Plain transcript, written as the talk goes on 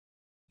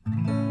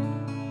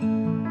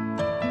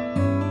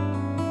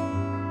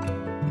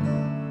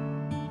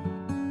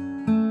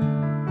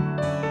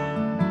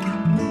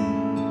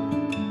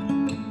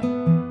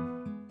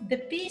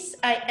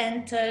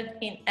entered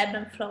in Ebb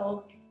and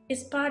Flow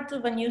is part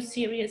of a new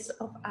series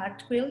of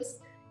art quilts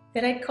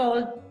that I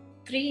call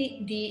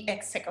 3D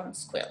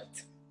Hexagons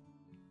quilt.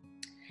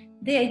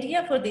 The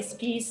idea for this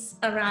piece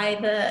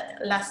arrived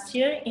last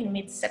year in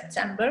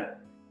mid-September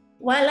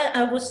while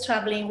I was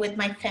traveling with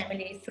my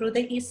family through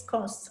the east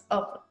coast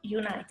of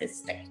United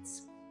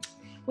States.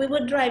 We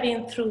were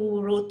driving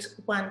through Route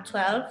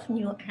 112,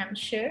 New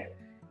Hampshire,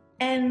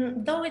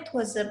 and though it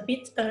was a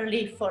bit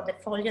early for the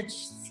foliage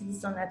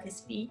season at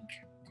its peak,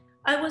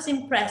 I was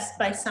impressed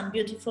by some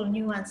beautiful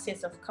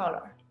nuances of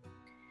color.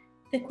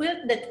 The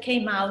quilt that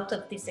came out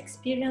of this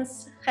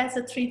experience has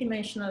a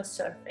three-dimensional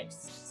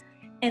surface,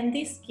 and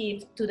this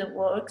gives to the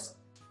works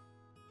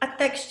a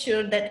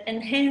texture that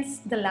enhances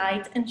the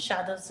light and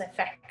shadows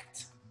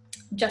effect,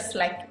 just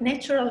like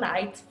natural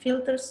light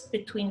filters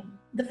between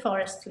the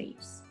forest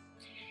leaves.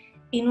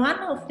 In one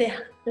of the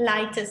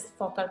lightest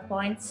focal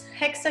points,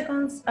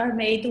 hexagons are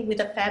made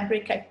with a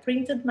fabric I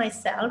printed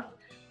myself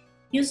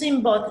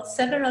using both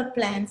several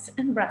plants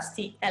and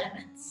rusty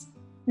elements.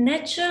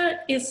 Nature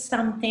is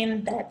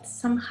something that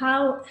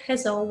somehow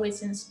has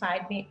always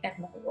inspired me at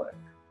my work.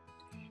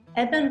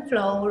 Ebb and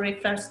flow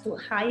refers to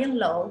high and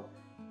low,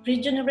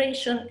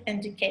 regeneration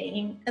and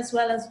decaying, as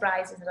well as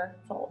rise and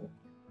fall.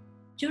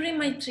 During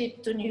my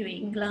trip to New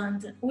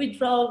England, we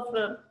drove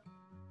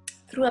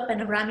through a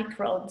panoramic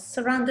road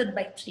surrounded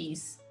by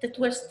trees that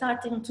were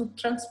starting to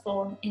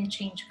transform and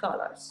change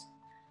colors,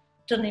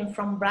 turning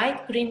from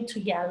bright green to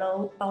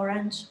yellow,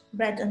 orange,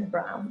 red, and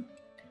brown.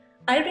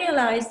 I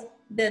realized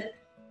that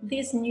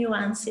these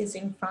nuances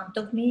in front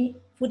of me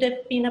would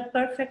have been a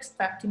perfect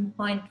starting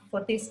point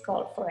for this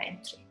call for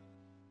entry.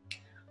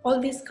 All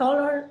these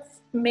colors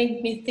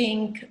made me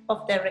think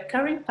of the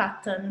recurring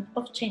pattern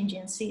of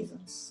changing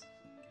seasons.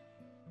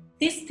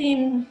 This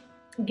theme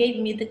gave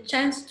me the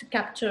chance to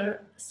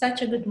capture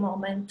such a good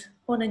moment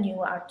on a new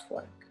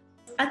artwork.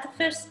 At the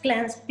first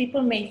glance,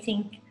 people may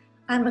think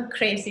I'm a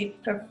crazy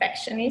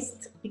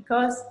perfectionist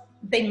because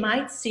they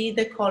might see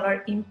the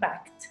color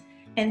impact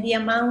and the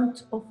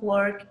amount of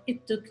work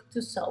it took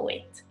to sew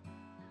it.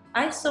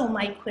 I sew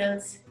my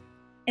quilts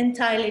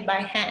entirely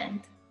by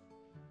hand.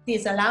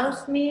 This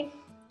allows me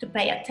to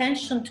pay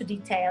attention to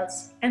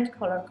details and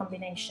color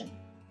combination.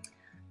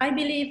 I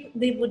believe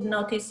they would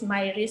notice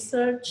my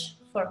research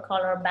for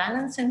color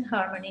balance and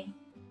harmony,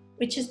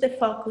 which is the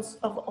focus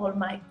of all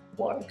my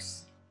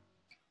works,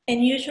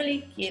 and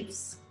usually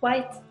gives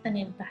quite an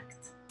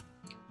impact.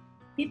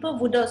 People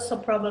would also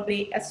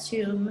probably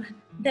assume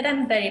that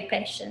I'm very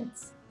patient,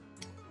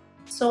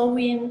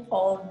 sewing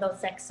all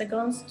those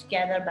hexagons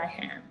together by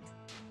hand.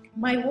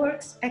 My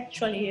works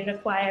actually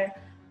require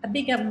a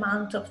big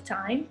amount of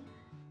time.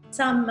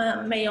 Some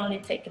may only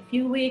take a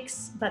few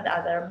weeks, but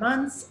other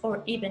months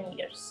or even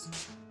years.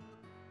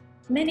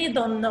 Many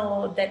don't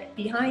know that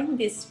behind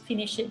these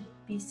finished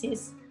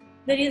pieces,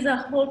 there is a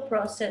whole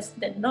process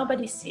that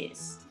nobody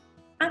sees.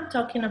 I'm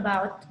talking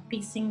about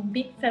piecing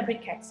big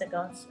fabric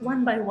hexagons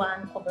one by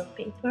one over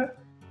paper,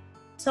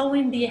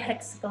 sewing the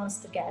hexagons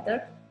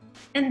together,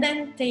 and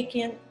then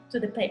taking to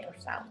the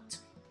papers out.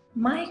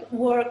 My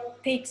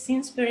work takes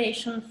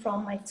inspiration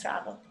from my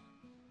travel.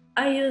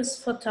 I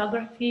use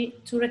photography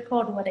to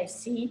record what I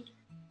see,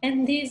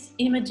 and these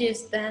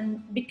images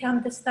then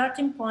become the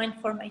starting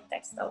point for my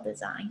textile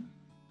design.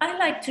 I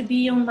like to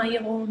be on my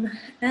own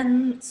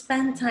and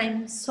spend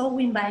time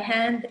sewing by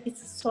hand.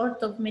 It's a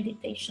sort of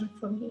meditation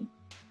for me.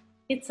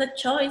 It's a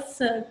choice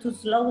to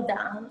slow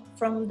down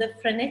from the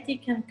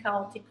frenetic and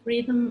chaotic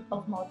rhythm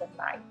of modern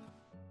life.